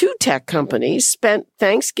 Well, two tech companies spent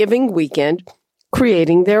Thanksgiving weekend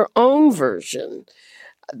creating their own version.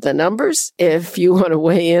 The numbers, if you want to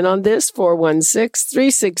weigh in on this,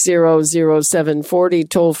 416-360-0740,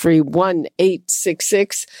 toll free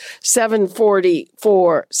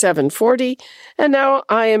 1-866-740-4740. And now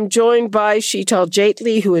I am joined by Sheetal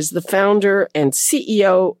Jaitley, who is the founder and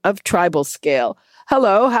CEO of TribalScale.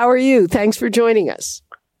 Hello, how are you? Thanks for joining us.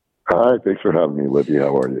 Hi, thanks for having me, Libby.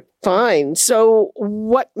 How are you? Fine. So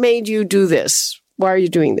what made you do this? Why are you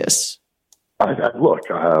doing this? Look,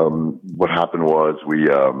 what happened was we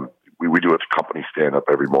do a company stand-up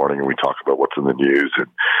every morning, and we talk about what's in the news. And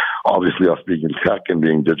obviously, us being in tech and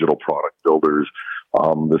being digital product builders,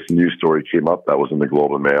 this news story came up that was in the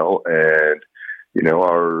Globe and Mail. And,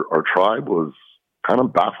 our tribe was kind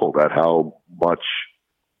of baffled at how much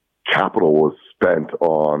capital was spent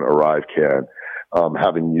on ArriveCan,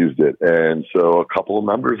 having used it. And so a couple of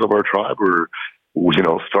members of our tribe were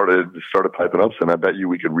started piping up, saying, I bet you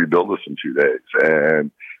we could rebuild this in 2 days.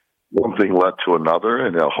 And one thing led to another,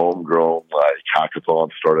 and a homegrown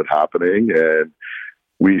hackathon started happening. And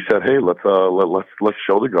we said, hey, let's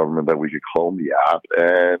show the government that we could clone the app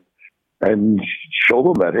and show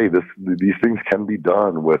them that, hey, these things can be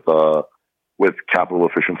done with capital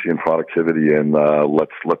efficiency and productivity. And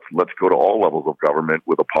let's go to all levels of government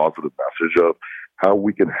with a positive message of how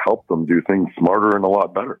we can help them do things smarter and a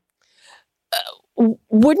lot better.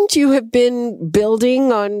 Wouldn't you have been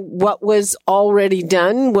building on what was already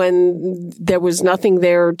done when there was nothing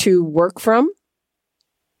there to work from?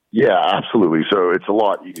 Yeah, absolutely. So it's a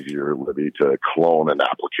lot easier, Libby, to clone an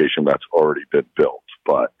application that's already been built.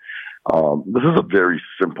 But this is a very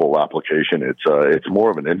simple application. It's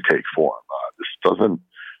more of an intake form. This doesn't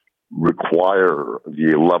require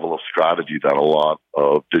the level of strategy that a lot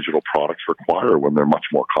of digital products require when they're much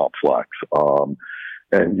more complex.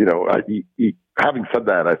 And, having said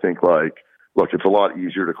that, I think look, it's a lot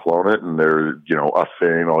easier to clone it. And us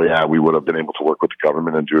saying, oh yeah, we would have been able to work with the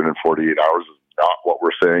government and do it in 48 hours is not what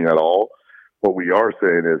we're saying at all. What we are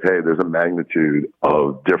saying is, hey, there's a magnitude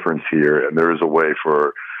of difference here. And there is a way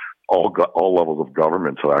for all levels of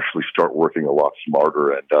government to actually start working a lot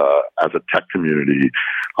smarter. And as a tech community,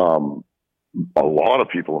 a lot of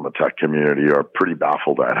people in the tech community are pretty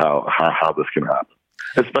baffled at how this can happen,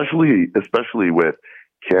 especially with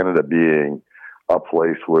Canada being a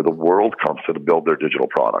place where the world comes to build their digital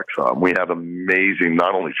products. We have amazing,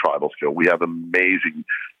 not only tribal skill, we have amazing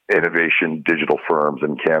innovation digital firms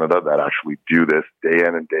in Canada that actually do this day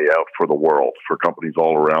in and day out for the world, for companies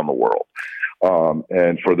all around the world.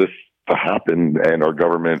 And for this to happen and our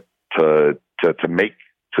government to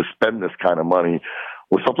spend this kind of money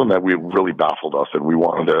was something that really baffled us. And we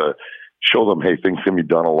wanted to show them, hey, things can be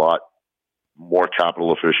done a lot more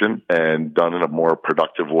capital efficient and done in a more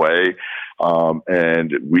productive way.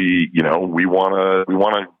 And we want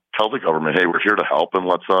to tell the government, hey, we're here to help, and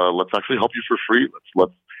let's actually help you for free.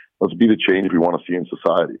 Let's be the change we want to see in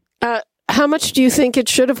society. How much do you think it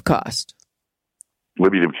should have cost?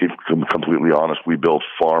 Libby, to keep completely honest, we build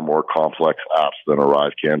far more complex apps than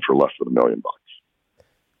Arrive can for less than $1 million.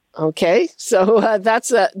 Okay, so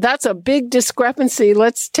that's a big discrepancy.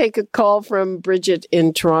 Let's take a call from Bridget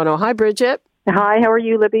in Toronto. Hi, Bridget. Hi, how are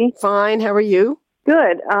you, Libby? Fine, how are you?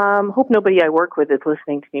 Good. Hope nobody I work with is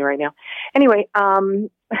listening to me right now. Anyway,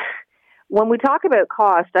 when we talk about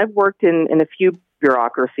cost, I've worked in a few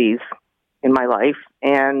bureaucracies in my life,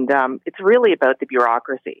 and it's really about the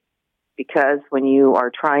bureaucracy, because when you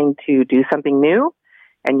are trying to do something new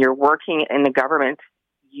and you're working in the government,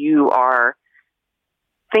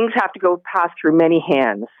 things have to go pass through many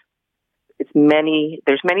hands. There's many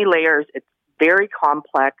layers. It's very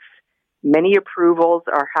complex. Many approvals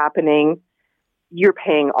are happening. You're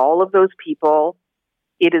paying all of those people.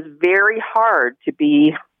 It is very hard to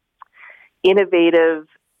be innovative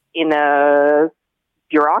in a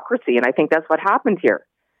bureaucracy, and I think that's what happened here.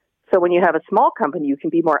 So when you have a small company, you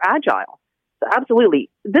can be more agile. So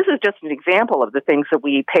absolutely. This is just an example of the things that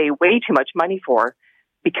we pay way too much money for,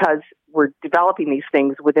 because we're developing these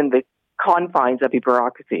things within the confines of a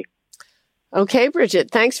bureaucracy. Okay,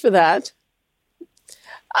 Bridget, thanks for that.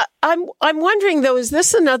 I'm wondering, though, is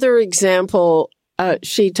this another example,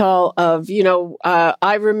 Sheetal, of,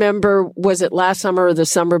 I remember, was it last summer or the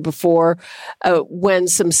summer before, when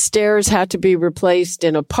some stairs had to be replaced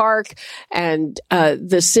in a park, and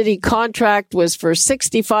the city contract was for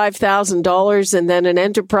 $65,000, and then an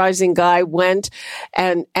enterprising guy went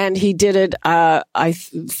and he did it, I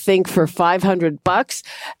think, for $500,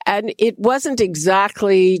 and it wasn't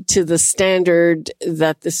exactly to the standard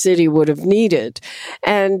that the city would have needed.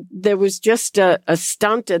 And there was just a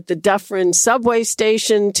stunt at the Dufferin subway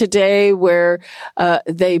station today where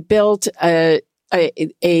they built a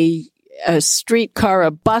streetcar,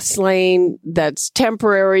 a bus lane that's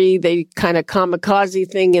temporary. They kind of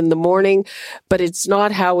kamikaze thing in the morning, but it's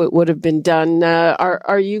not how it would have been done.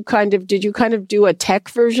 Did you kind of do a tech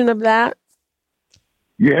version of that?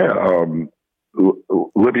 Yeah,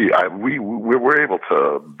 Libby, we were able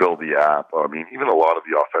to build the app. I mean, even a lot of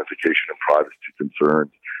the authentication and privacy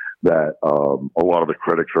concerns that a lot of the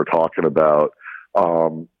critics are talking about,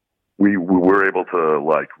 we were able to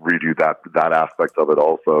redo that aspect of it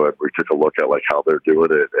also, and we took a look at how they're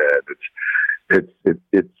doing it, and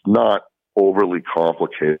it's not overly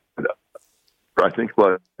complicated. I think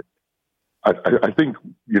I think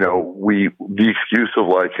the excuse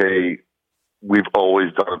of hey, we've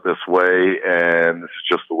always done it this way, and this is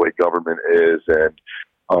just the way government is, and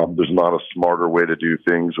there's not a smarter way to do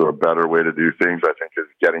things or a better way to do things, I think is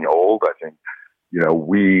getting old. I think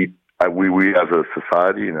we as a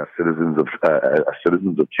society and as citizens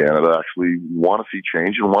of Canada actually want to see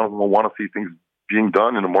change and want to see things being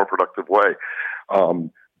done in a more productive way.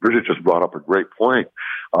 Bridget just brought up a great point.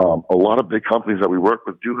 A lot of big companies that we work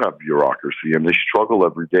with do have bureaucracy, and they struggle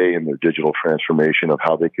every day in their digital transformation of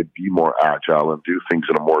how they could be more agile and do things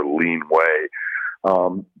in a more lean way.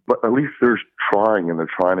 But at least they're trying, and they're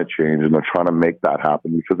trying to change, and they're trying to make that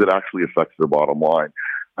happen because it actually affects their bottom line.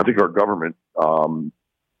 I think our government,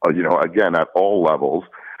 again, at all levels,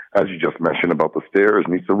 as you just mentioned about the stairs,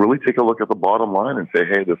 needs to really take a look at the bottom line and say,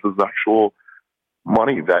 hey, this is actual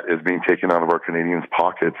money that is being taken out of our Canadians'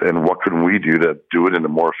 pockets, and what can we do to do it in a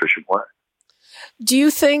more efficient way? Do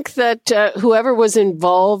you think that whoever was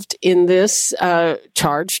involved in this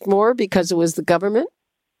charged more because it was the government?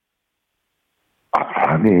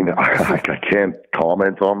 I mean, I can't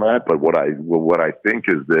comment on that, but what I think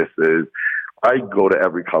is this is I go to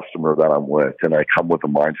every customer that I'm with, and I come with a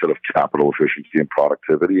mindset of capital efficiency and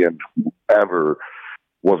productivity, and whoever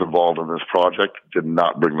was involved in this project did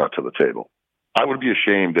not bring that to the table. I would be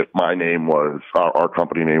ashamed if my name was, our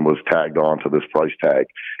company name was tagged on to this price tag,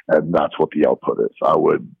 and that's what the output is. I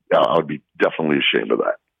would be definitely ashamed of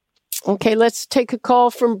that. Okay, let's take a call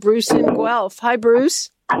from Bruce in Guelph. Hi,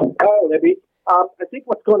 Bruce. Hello, Libby. I think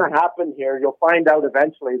what's going to happen here, you'll find out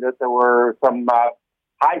eventually that there were some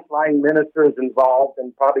high-flying ministers involved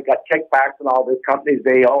and probably got kickbacks in all these companies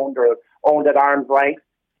they owned or owned at arm's length.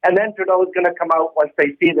 And then Trudeau's going to come out once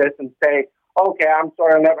they see this and say, okay, I'm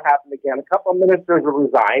sorry, it'll never happen again. A couple of ministers will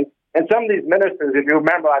resign. And some of these ministers, if you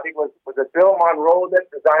remember, I think was it Bill Monroe that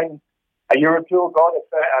resigned a year or two ago,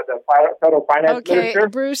 the federal finance minister? Okay,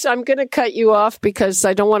 Bruce, I'm going to cut you off because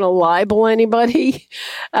I don't want to libel anybody.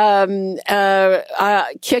 Kickbacks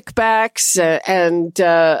and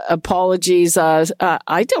apologies,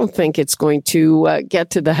 I don't think it's going to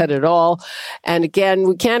get to that at all. And again,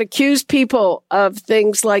 we can't accuse people of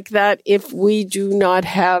things like that if we do not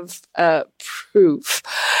have proof.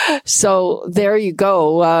 So there you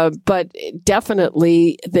go. But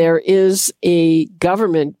definitely there is a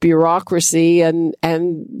government bureaucracy and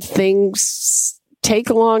things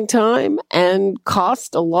take a long time and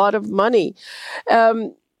cost a lot of money.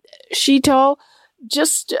 Sheetal,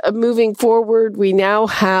 just moving forward, we now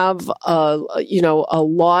have, a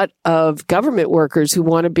lot of government workers who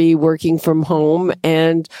want to be working from home,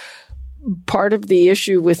 and part of the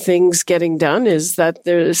issue with things getting done is that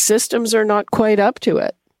the systems are not quite up to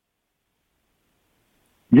it.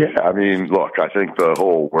 Yeah, I mean, look, I think the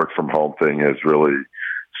whole work from home thing has really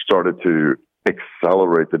started to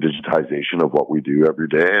accelerate the digitization of what we do every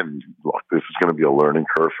day. And look, this is going to be a learning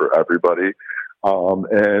curve for everybody.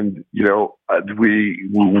 And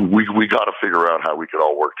we got to figure out how we can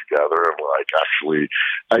all work together and actually,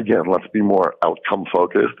 again, let's be more outcome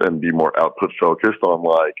focused and be more output focused on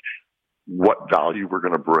what value we're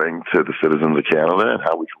going to bring to the citizens of Canada, and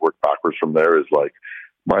how we can work backwards from there is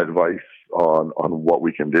my advice on what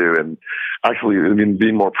we can do. And actually, I mean,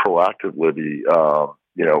 being more proactive, Libby,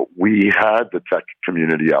 we had the tech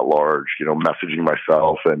community at large, messaging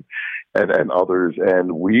myself and others.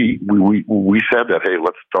 And we said that, hey,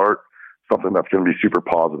 let's start something that's going to be super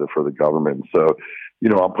positive for the government. So,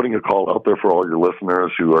 I'm putting a call out there for all your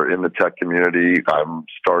listeners who are in the tech community. I'm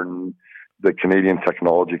starting the Canadian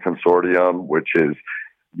Technology Consortium, which is,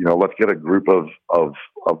 let's get a group of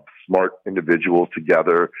smart individuals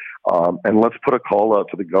together, and let's put a call out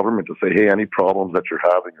to the government to say, hey, any problems that you're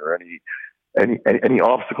having or any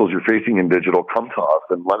obstacles you're facing in digital, come to us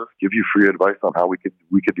and let us give you free advice on how we could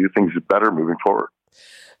do things better moving forward.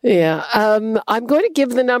 Yeah. I'm going to give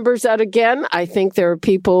the numbers out again. I think there are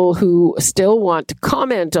people who still want to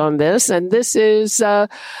comment on this, and this is the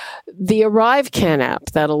ArriveCan app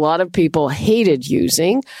that a lot of people hated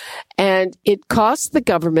using, and it cost the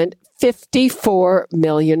government $54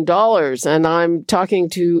 million. And I'm talking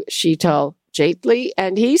to Sheetal Jaitley,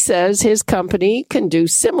 and he says his company can do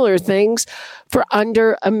similar things for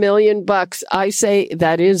under $1 million. I say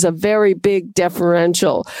that is a very big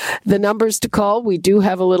differential. The numbers to call, we do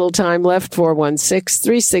have a little time left,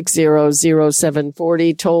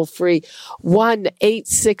 416-360-0740, toll free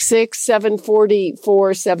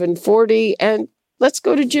 1-866-740-4740. And let's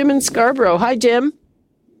go to Jim in Scarborough. Hi, Jim.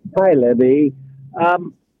 Hi, Libby.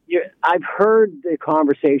 I've heard the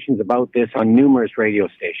conversations about this on numerous radio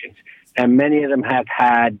stations, and many of them have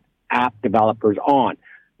had app developers on.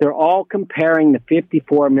 They're all comparing the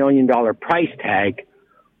 $54 million price tag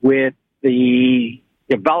with the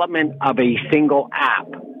development of a single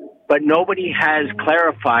app. But nobody has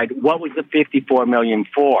clarified what was the $54 million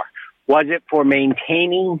for. Was it for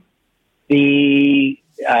maintaining the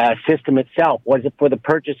system itself? Was it for the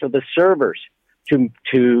purchase of the servers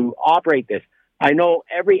to operate this? I know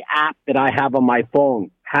every app that I have on my phone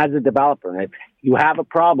has a developer, and if you have a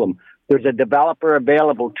problem, there's a developer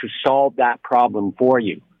available to solve that problem for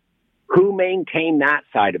you. Who maintained that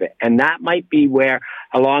side of it? And that might be where,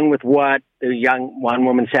 along with what the one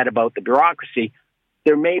woman said about the bureaucracy,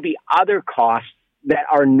 there may be other costs that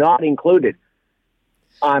are not included.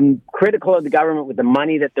 I'm critical of the government with the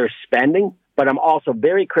money that they're spending, but I'm also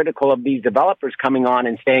very critical of these developers coming on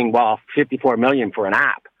and saying, well, $54 million for an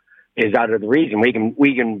app is out of the reason. We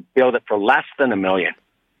can build it for less than $1 million,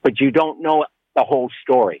 but you don't know the whole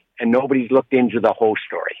story, and nobody's looked into the whole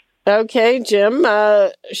story. Okay, Jim.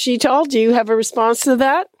 Sheetal, do you have a response to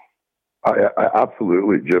that? I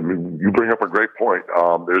absolutely, Jim. You bring up a great point.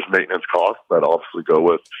 There's maintenance costs that obviously go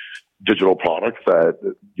with digital products that,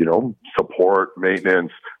 support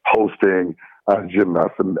maintenance, hosting. Jim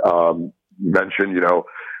mentioned,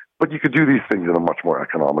 But you could do these things in a much more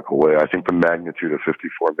economical way. I think the magnitude of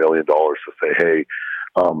 $54 million to say, hey,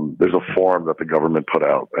 there's a form that the government put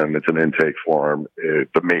out, and it's an intake form.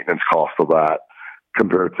 The maintenance cost of that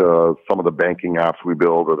compared to some of the banking apps we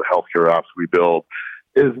build or the healthcare apps we build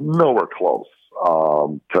is nowhere close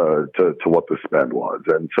to what the spend was.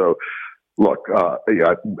 And so, look,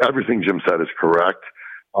 everything Jim said is correct.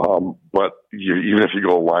 But even if you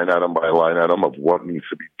go line item by line item of what needs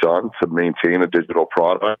to be done to maintain a digital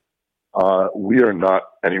product, we are not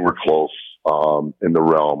anywhere close in the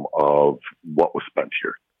realm of what was spent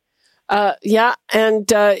here. The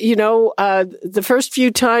first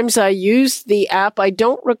few times I used the app, I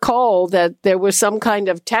don't recall that there was some kind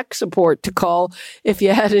of tech support to call if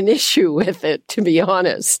you had an issue with it, to be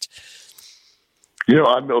honest.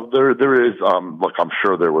 I know there is, look, I'm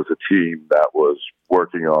sure there was a team that was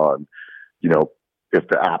working on, if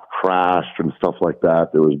the app crashed and stuff like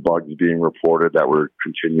that, there was bugs being reported that were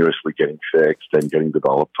continuously getting fixed and getting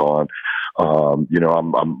developed on. I'm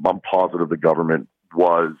positive the government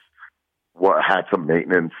had some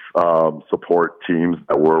maintenance support teams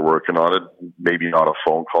that were working on it, maybe not a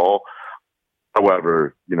phone call.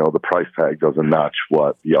 However, the price tag doesn't match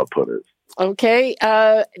what the output is. Okay.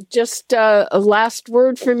 Just a last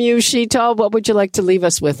word from you, Sheetal. What would you like to leave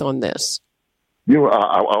us with on this?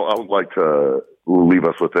 I would like to leave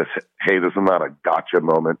us with this. Hey, this is not a gotcha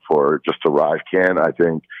moment for just ArriveCan. I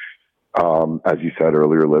think, as you said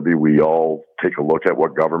earlier, Libby, we all take a look at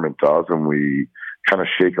what government does and we kind of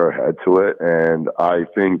shake our head to it. And I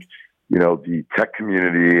think, the tech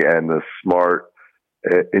community and the smart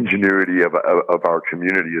ingenuity of our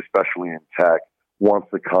community, especially in tech, wants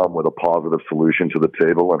to come with a positive solution to the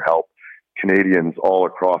table and help Canadians all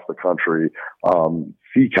across the country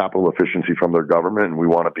see capital efficiency from their government, and we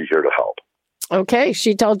want to be here to help. Okay,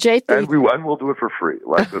 Sheetal Jaitley. And we'll do it for free.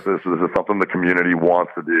 Like this is something the community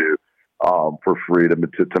wants to do for free to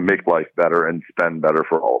make life better and spend better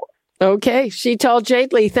for all of us. Okay, Sheetal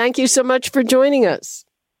Jaitley, thank you so much for joining us.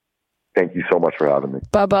 Thank you so much for having me.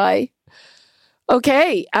 Bye-bye.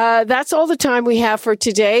 Okay, that's all the time we have for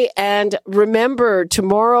today. And remember,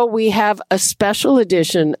 tomorrow we have a special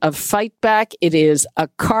edition of Fight Back. It is a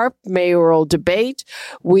CARP mayoral debate.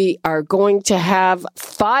 We are going to have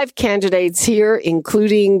 5 candidates here,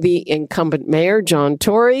 including the incumbent mayor, John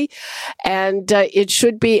Tory. And it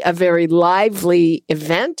should be a very lively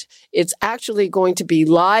event. It's actually going to be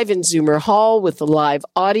live in Zoomer Hall with a live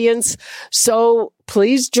audience. So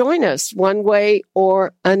please join us one way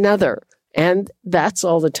or another. And that's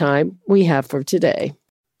all the time we have for today.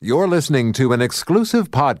 You're listening to an exclusive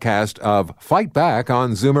podcast of Fight Back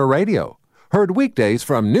on Zoomer Radio. Heard weekdays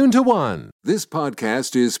from noon to 1. This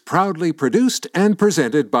podcast is proudly produced and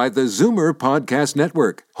presented by the Zoomer Podcast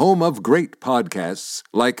Network, home of great podcasts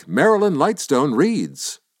like Marilyn Lightstone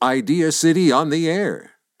Reads, Idea City on the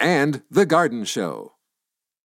Air, and The Garden Show.